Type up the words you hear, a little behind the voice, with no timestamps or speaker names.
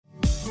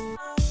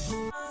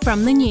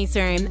From the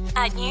newsroom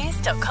at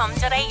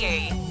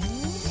news.com.au.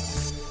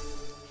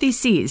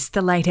 This is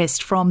the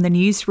latest from the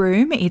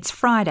newsroom. It's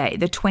Friday,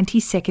 the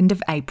 22nd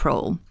of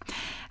April.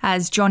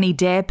 As Johnny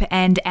Depp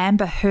and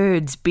Amber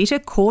Heard's bitter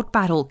court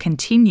battle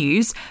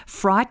continues,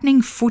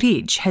 frightening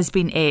footage has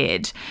been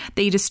aired.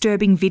 The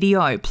disturbing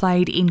video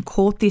played in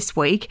court this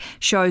week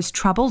shows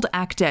troubled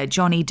actor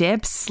Johnny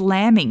Depp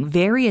slamming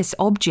various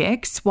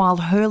objects while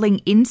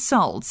hurling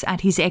insults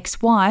at his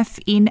ex-wife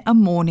in a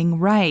mourning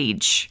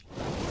rage.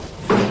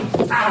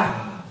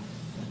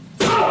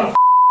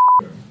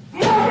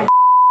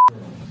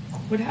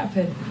 What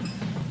happened?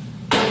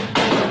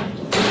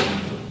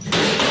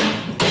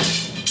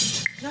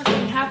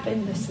 Nothing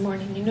happened this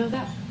morning, you know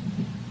that?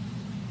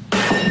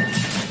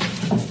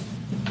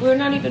 We were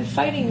not even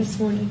fighting this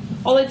morning.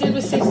 All I did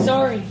was say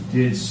sorry.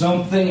 Did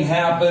something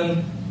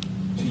happen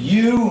to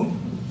you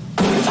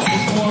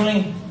this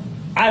morning?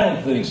 I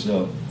don't think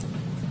so.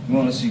 You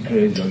want to see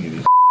crazy? I'll give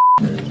you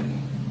crazy.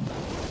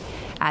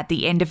 At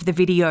the end of the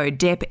video,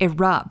 Depp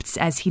erupts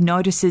as he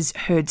notices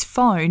Heard's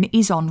phone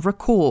is on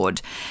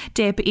record.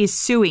 Depp is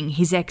suing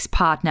his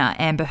ex-partner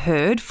Amber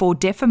Heard for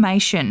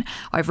defamation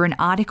over an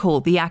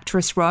article the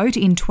actress wrote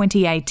in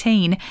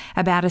 2018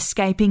 about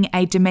escaping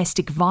a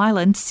domestic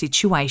violence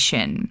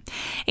situation.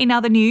 In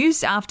other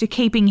news, after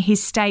keeping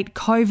his state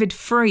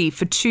COVID-free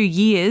for 2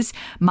 years,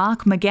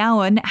 Mark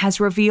McGowan has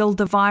revealed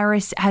the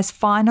virus has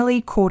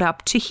finally caught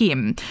up to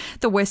him.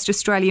 The West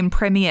Australian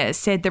Premier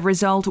said the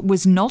result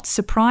was not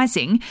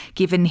surprising,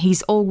 given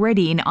he's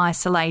already in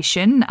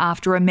isolation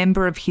after a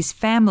member of his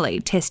family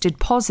tested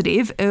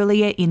positive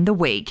earlier in the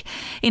week.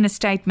 In a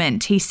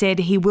statement, he said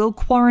he will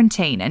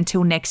quarantine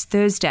until next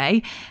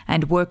Thursday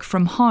and work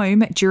from home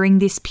during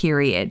this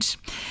period.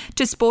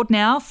 To sport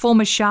now,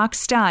 former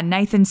Sharks star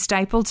Nathan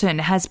Stapleton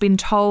has been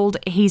told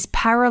he's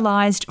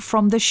paralysed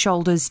from the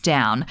shoulders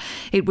down.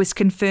 It was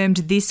confirmed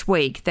this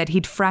week that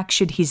he'd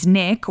fractured his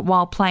neck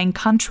while playing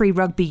country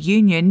rugby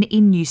union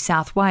in New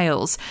South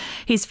Wales.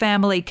 His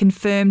family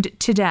confirmed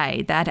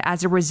today that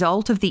as a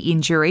result of the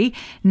injury,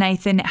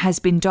 Nathan has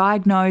been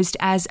diagnosed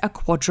as a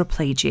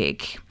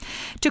quadriplegic.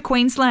 To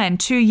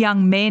Queensland, 2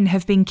 young men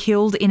have been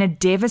killed in a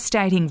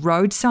devastating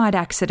roadside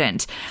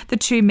accident. The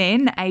 2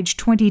 men, aged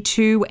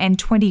 22 and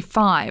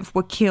 25,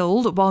 were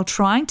killed while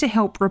trying to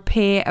help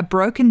repair a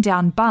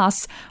broken-down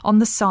bus on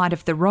the side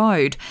of the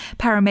road.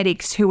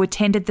 Paramedics who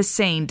attended the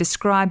scene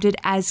described it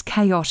as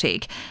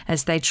chaotic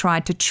as they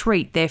tried to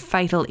treat their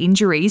fatal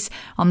injuries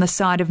on the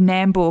side of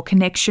Nambour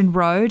Connection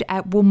Road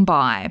at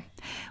Woombye.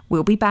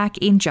 We'll be back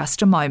in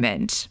just a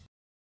moment.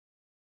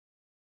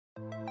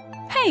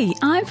 Hey,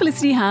 I'm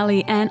Felicity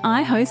Harley and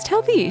I host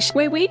Healthyish,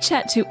 where we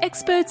chat to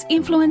experts,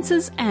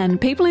 influencers and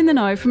people in the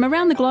know from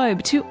around the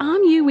globe to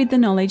arm you with the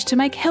knowledge to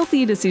make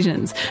healthier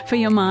decisions for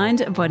your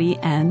mind, body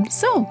and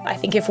soul. I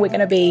think if we're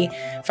going to be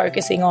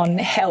focusing on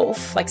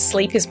health, like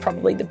sleep is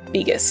probably the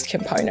biggest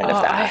component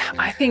of that.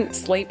 I think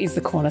sleep is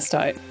the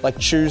cornerstone. Like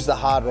choose the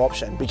harder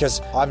option, because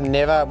I've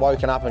never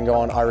woken up and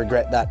gone, I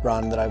regret that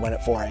run that I went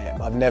at 4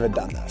 a.m. I've never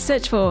done that.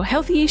 Search for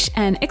Healthyish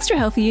and Extra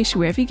Healthyish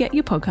wherever you get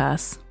your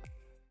podcasts.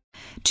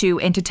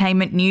 To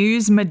entertainment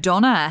news,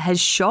 Madonna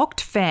has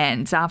shocked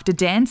fans after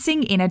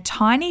dancing in a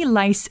tiny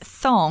lace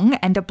thong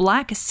and a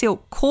black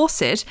silk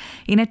corset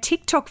in a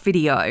TikTok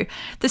video.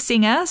 The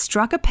singer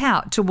struck a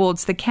pout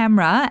towards the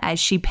camera as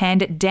she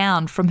panned it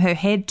down from her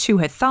head to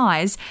her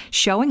thighs,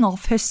 showing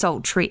off her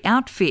sultry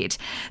outfit.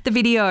 The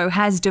video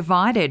has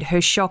divided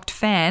her shocked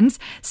fans,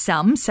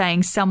 some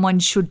saying someone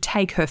should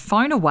take her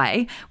phone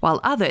away,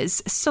 while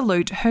others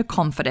salute her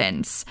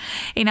confidence.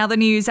 In other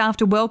news,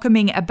 after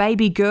welcoming a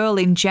baby girl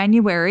in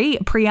January,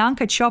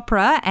 Priyanka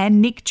Chopra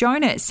and Nick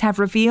Jonas have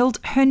revealed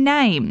her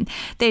name.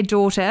 Their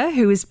daughter,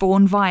 who is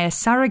born via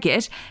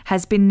surrogate,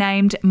 has been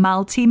named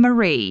Malti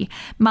Marie.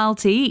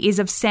 Malti is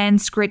of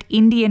Sanskrit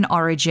Indian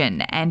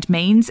origin and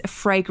means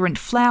fragrant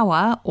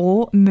flower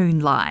or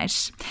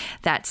moonlight.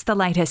 That's the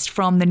latest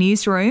from the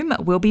newsroom.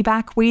 We'll be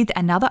back with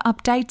another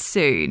update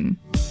soon.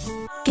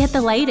 Get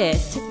the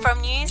latest from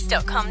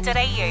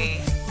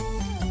news.com.au.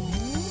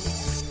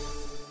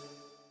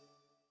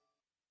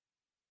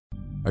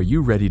 Are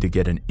you ready to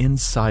get an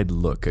inside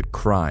look at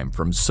crime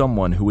from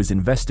someone who has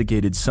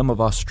investigated some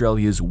of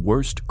Australia's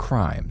worst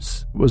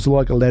crimes? It was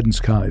like Aladdin's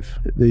Cave.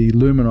 The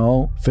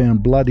luminol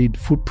found bloodied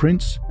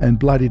footprints and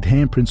bloodied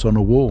handprints on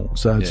a wall,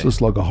 so it's just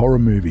like a horror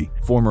movie.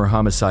 Former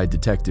homicide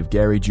detective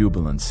Gary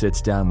Jubilant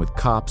sits down with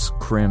cops,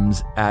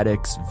 crims,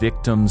 addicts,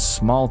 victims,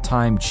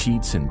 small-time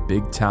cheats, and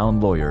big-town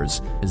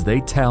lawyers as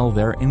they tell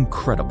their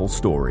incredible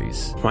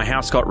stories. My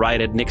house got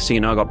raided. Next thing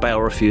you know, I got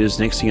bail refused.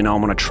 Next thing you know,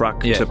 I'm on a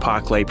truck to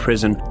Parklea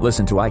Prison.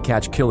 Listen to I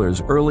Catch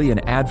Killers early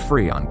and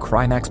ad-free on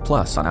Crimex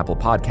Plus on Apple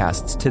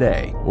Podcasts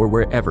today or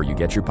wherever you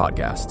get your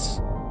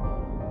podcasts.